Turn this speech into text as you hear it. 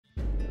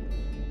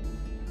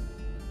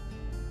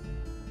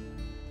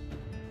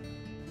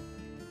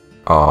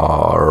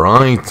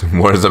Alright,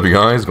 what is up you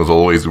guys? As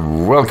always,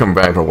 welcome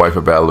back to our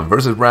wifi battle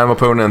versus random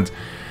opponent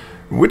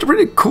with a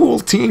pretty cool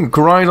team.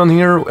 Koraidon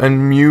here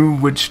and Mew,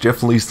 which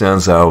definitely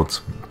stands out.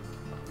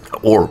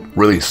 Or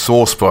really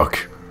Saucebuck.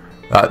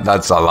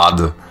 That's a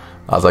lad.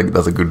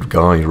 That's a good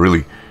guy,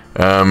 really.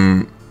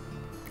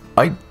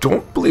 I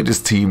don't believe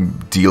this team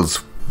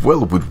deals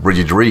well with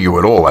REGIDRAGO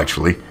at all,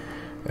 actually.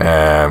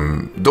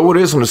 Though it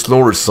is on the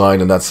slower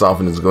side, and that's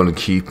often is going to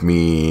keep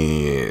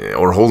me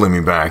or holding me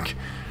back.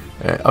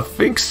 I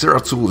think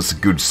Scarlet is a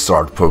good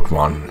start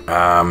Pokemon.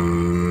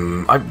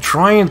 I'm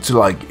trying to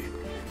like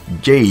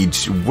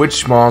gauge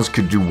which mons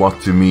could do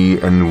what to me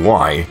and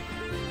why.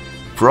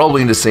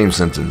 Probably in the same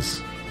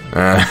sentence.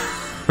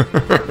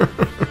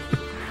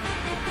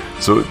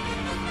 So,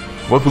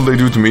 what will they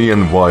do to me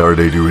and why are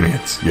they doing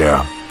it?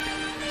 Yeah.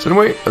 So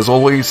anyway, as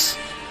always,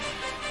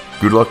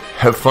 good luck,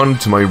 have fun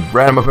to my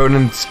random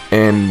opponents,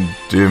 and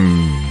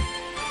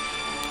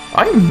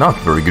I'm not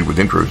very good with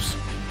intros.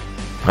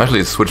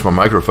 Actually, I switched my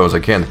microphones, I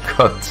can't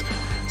cut.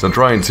 So I'm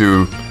trying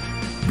to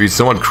be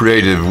somewhat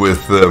creative with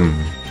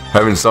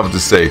having something to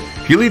say.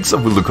 He leads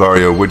up with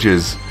Lucario, which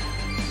is,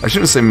 I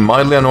shouldn't say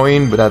mildly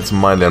annoying, but that's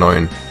mildly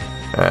annoying.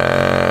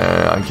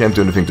 I can't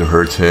do anything to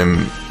hurt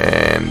him,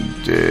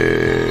 and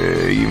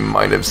you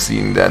might have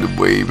seen that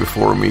way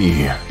before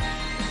me.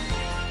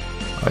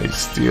 I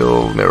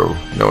still, no,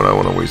 I don't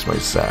want to waste my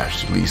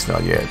sash, at least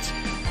not yet.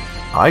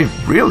 I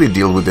really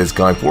deal with this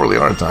guy poorly,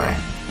 aren't I?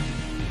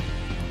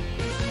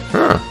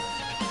 Huh.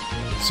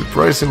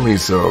 Surprisingly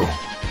so.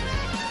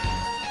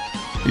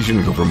 He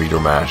shouldn't go for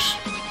meter mash.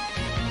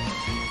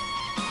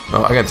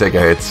 Oh, I can take a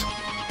hit.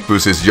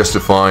 Boost is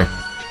justify.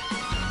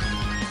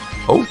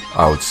 Oh,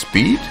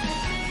 outspeed?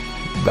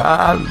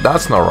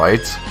 That's not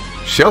right.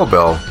 Shell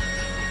Bell.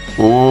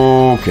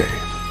 Okay.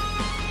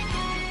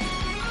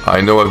 I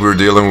know what we're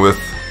dealing with,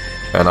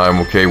 and I'm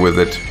okay with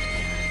it.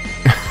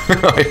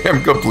 I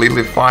am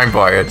completely fine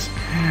by it.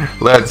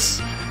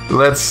 Let's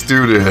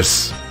do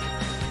this.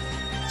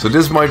 So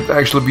this might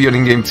actually be an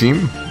in-game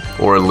team,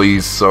 or at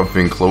least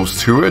something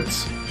close to it.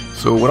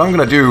 So what I'm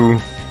gonna do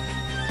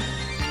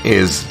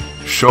is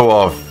show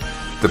off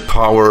the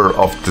power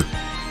of the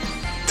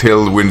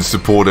tailwind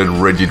supported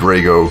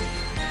REGIDRAGO.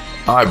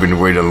 I've been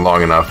waiting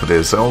long enough for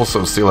this. I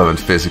also still haven't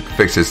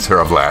fixed his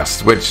Terra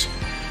Blast, which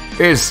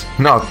is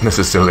not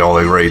necessarily all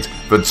that great.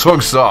 But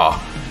Togsaw,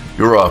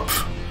 you're up.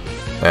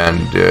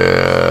 And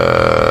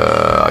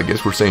I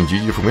guess we're saying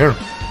GG from here.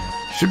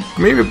 Should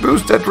maybe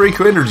boost that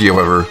Draco energy,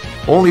 however.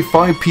 Only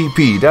 5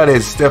 PP, that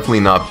is definitely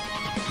not,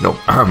 no,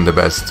 I'm the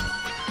best.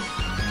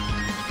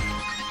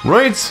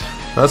 Right,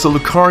 that's a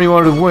Lucario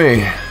out of the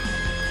way.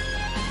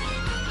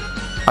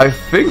 I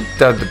think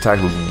that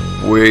attack was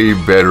way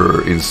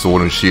better in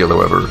Sword and Shield,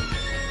 however.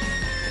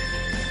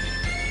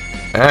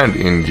 And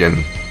in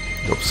Gen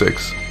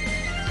 6.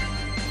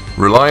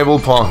 Reliable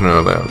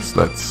partner,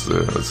 let's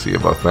see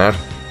about that.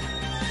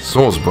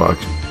 Saucebuck.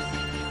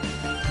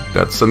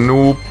 That's a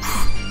nope.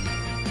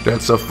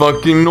 That's a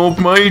fucking nope,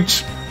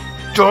 mate.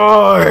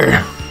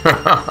 Die!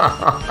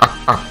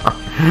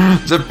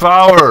 The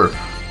power!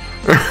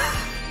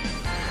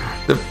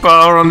 The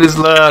power on this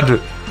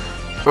lad!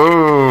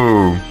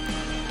 Oh!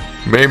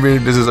 Maybe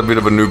this is a bit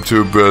of a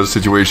noob-tube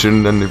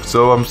situation, and if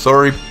so, I'm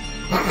sorry.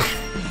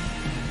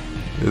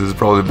 This is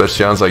probably the best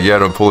chance I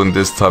get of pulling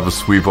this type of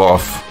sweep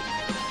off.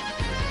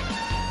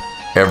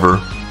 Ever.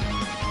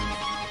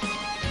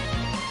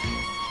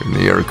 And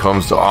here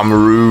comes the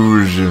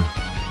Rouge.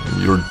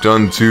 You're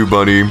done too,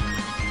 buddy.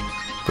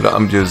 But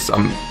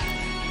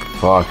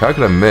fuck, how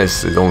could I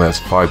miss? It only has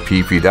 5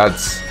 PP.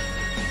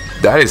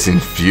 That is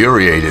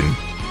infuriating.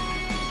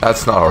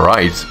 That's not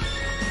alright.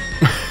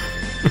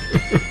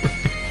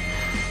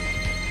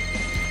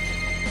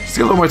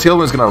 Still though, my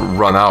tailwind's gonna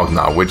run out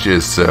now, which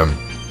is,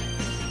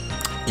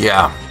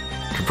 yeah.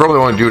 Could probably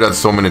only do that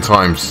so many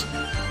times.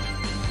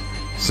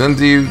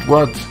 Cindy,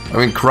 what? I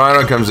mean,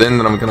 Koraidon comes in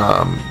and I'm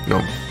gonna, you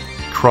know,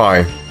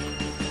 cry.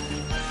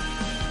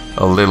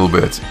 A little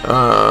bit.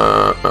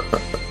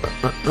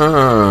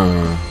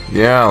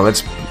 Yeah,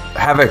 let's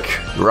Havoc.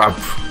 You're up.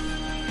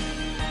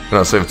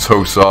 Gonna save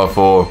Tosa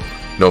for,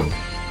 you know,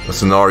 a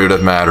scenario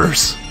that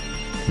matters.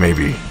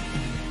 Maybe.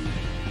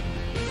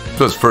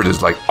 Plus, Furt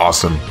is like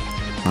awesome.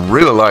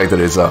 Really like that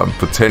it's a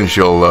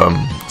potential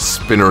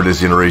spinner this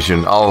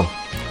generation. I'll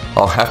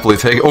happily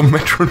take it. Oh,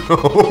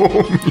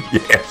 metronome.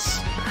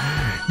 Yes.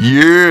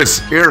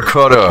 Yes, air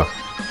cutter.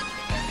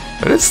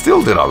 And it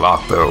still did a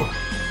lot though.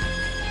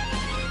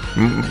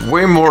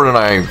 Way more than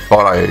I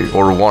thought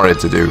or wanted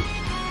to do.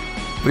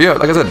 But yeah,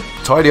 like I said,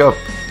 tidy up.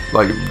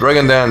 Like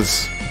Dragon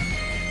Dance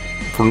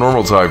for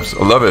normal types.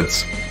 I love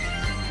it.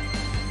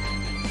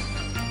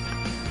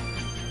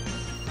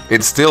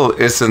 It still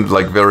isn't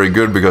like very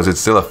good because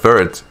it's still a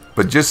ferret.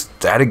 But just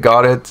that it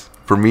got it,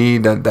 for me,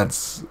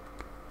 that's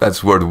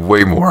worth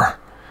way more.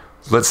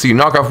 So let's see,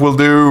 knockoff will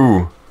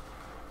do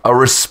a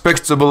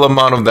respectable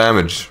amount of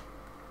damage,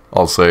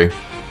 I'll say.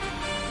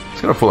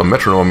 He's gonna pull a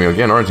metronome on me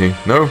again, aren't he?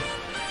 No?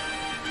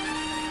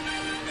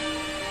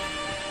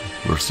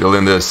 We're still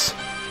in this.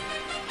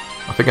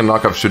 I think a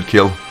knockoff should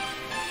kill.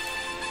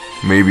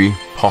 Maybe,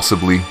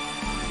 possibly.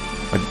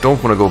 I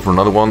don't want to go for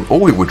another one.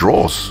 Oh, it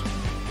withdraws.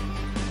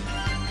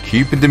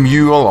 Keeping the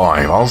Mew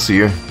alive, I'll see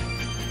you.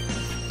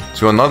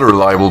 To another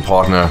reliable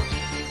partner,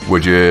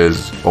 which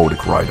is... Oh, the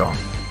Koraidon.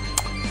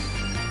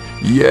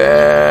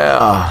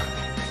 Yeah!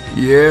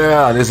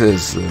 Yeah, this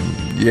is...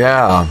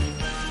 yeah.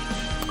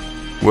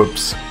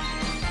 Whoops.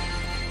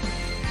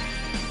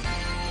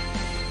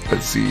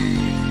 Let's see...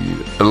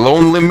 A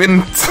Lonely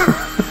Mint.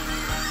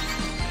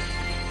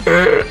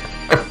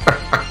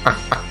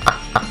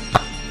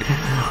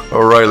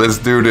 Alright, let's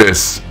do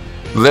this.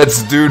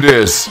 Let's do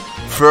this.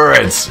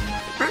 Ferrets.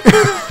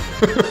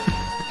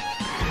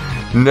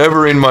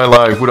 Never in my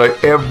life would I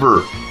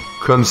ever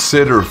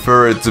consider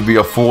Ferret to be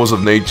a force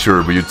of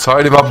nature, but you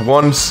tied him up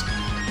once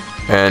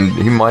and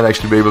he might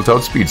actually be able to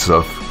outspeed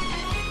stuff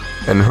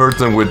and hurt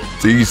them with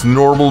these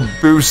normal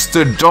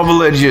boosted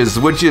double edges,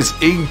 which is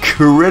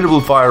incredible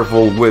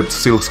firefall with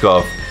Silk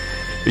Scarf.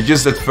 It's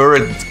just that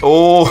Ferret...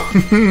 Oh,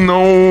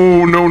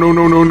 no, no, no,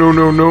 no, no, no,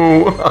 no,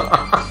 no.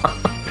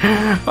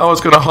 I was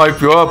gonna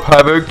hype you up,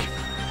 Havoc.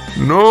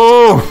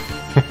 No!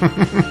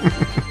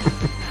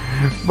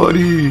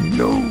 Buddy,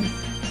 no.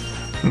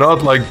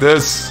 Not like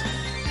this.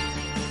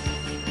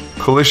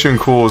 Collision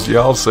course, yeah,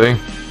 I'll say.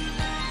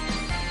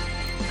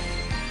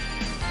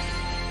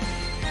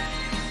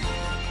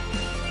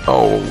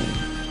 Oh,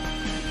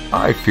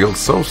 I feel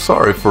so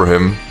sorry for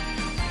him.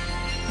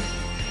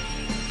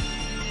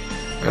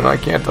 And I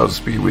can't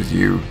outspeed with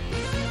you.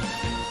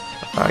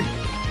 I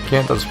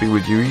can't outspeed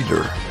with you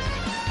either.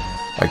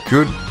 I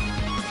could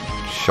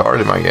shard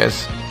him, I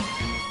guess.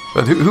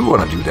 But who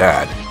wanna do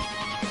that?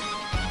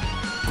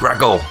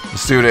 Grackle,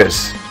 let's do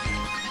this.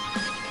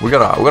 We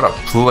got a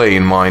play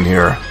in mind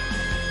here.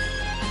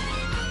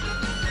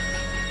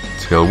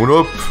 Tailwind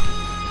up.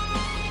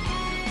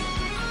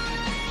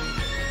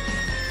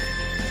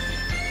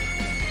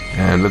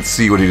 And let's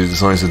see what he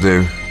decides to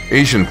do.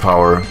 Asian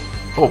power.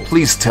 Oh,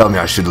 please tell me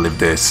I should live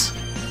this.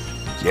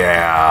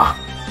 Yeah.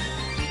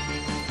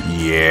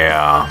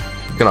 Yeah.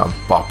 I'm gonna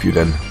bop you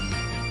then.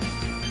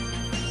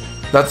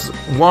 That's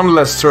one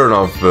less turn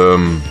of...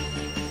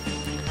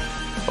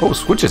 Oh,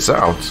 switch it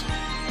out.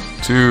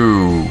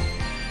 2.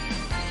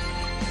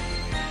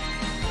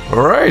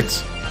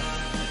 Alright.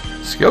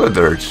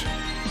 Skeledirge.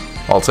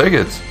 I'll take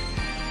it.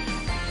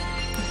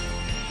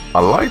 I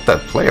like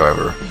that play,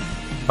 however.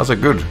 That's a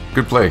good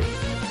play.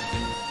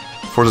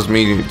 Forces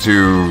me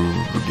to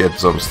get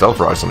some Stealth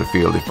Rise on the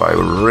field if I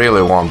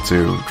really want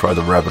to try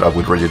to wrap it up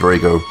with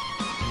Regidrago.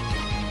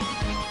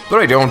 But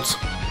I don't.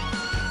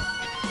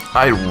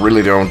 I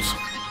really don't.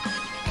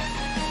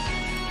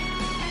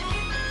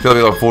 I feel a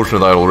bit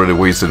unfortunate I already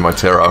wasted my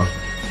Terra.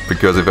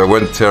 Because if I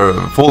went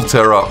full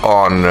Terra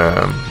on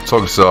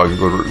Togsog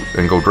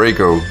and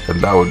Goldrago, then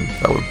that would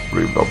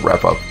really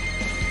wrap up.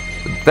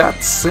 But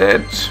that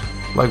said,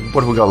 like,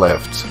 what have we got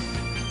left?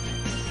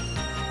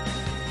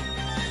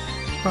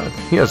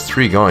 He has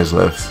 3 guys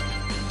left.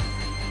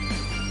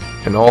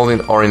 And all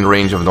are in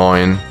range of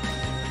 9.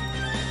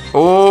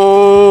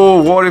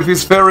 Oh, what if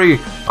he's fairy?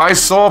 I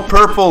saw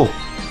purple.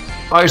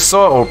 I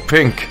saw... Oh,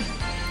 pink.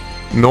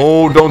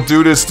 No, don't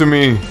do this to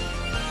me.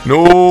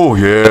 No,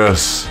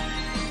 yes.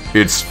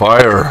 It's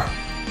fire.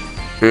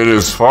 It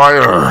is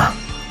fire.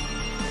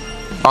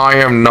 I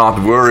am not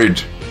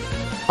worried.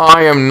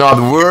 I am not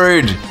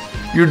worried.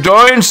 You're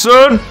dying,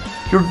 son.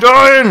 You're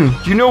dying.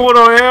 Do you know what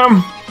I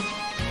am?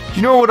 Do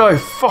you know what I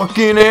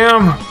fucking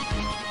am?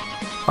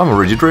 I'm a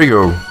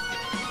Regidrago.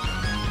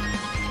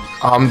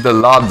 I'm the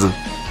lad.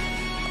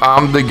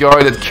 I'm the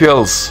guy that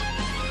kills.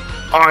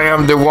 I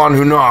am the one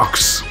who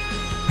knocks.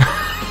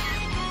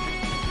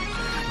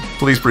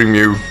 Please bring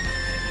Mew.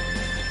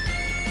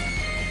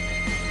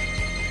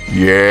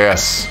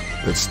 Yes.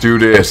 Let's do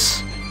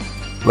this.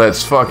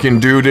 Let's fucking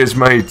do this,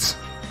 mate.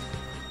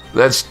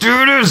 Let's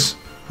do this!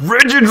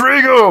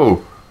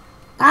 Regidrago!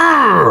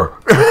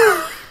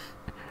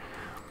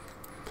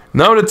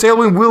 Now the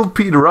Tailwind will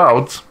peter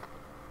out.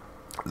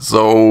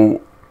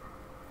 So...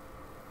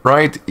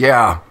 Right?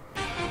 Yeah.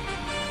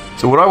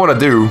 So what I want to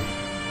do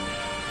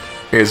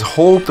is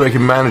hope that I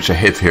can manage a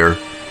hit here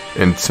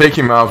and take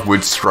him out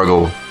with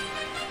struggle.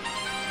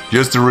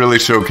 Just to really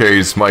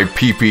showcase my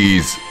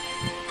PPs.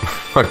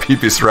 My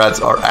PP strats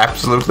are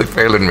absolutely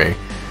failing me.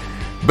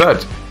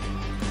 But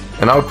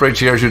an outrage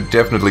here should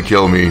definitely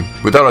kill me,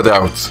 without a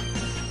doubt.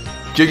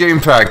 Giga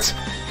Impact.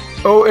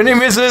 Oh, and he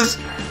misses.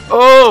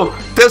 Oh,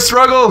 the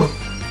struggle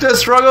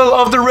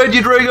of the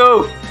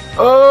Regidrago.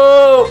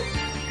 Oh,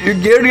 you're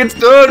getting it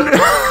done.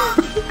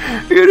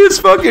 It is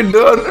fucking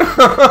done.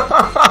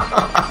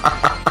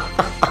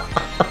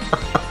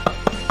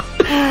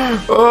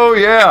 Oh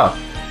yeah.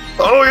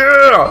 Oh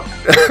yeah.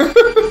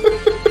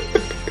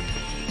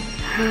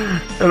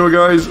 Anyway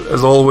guys,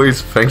 as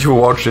always, thank you for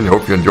watching.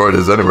 Hope you enjoyed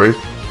this anyway.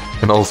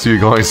 And I'll see you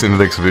guys in the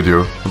next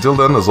video. Until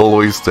then, as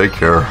always, take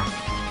care.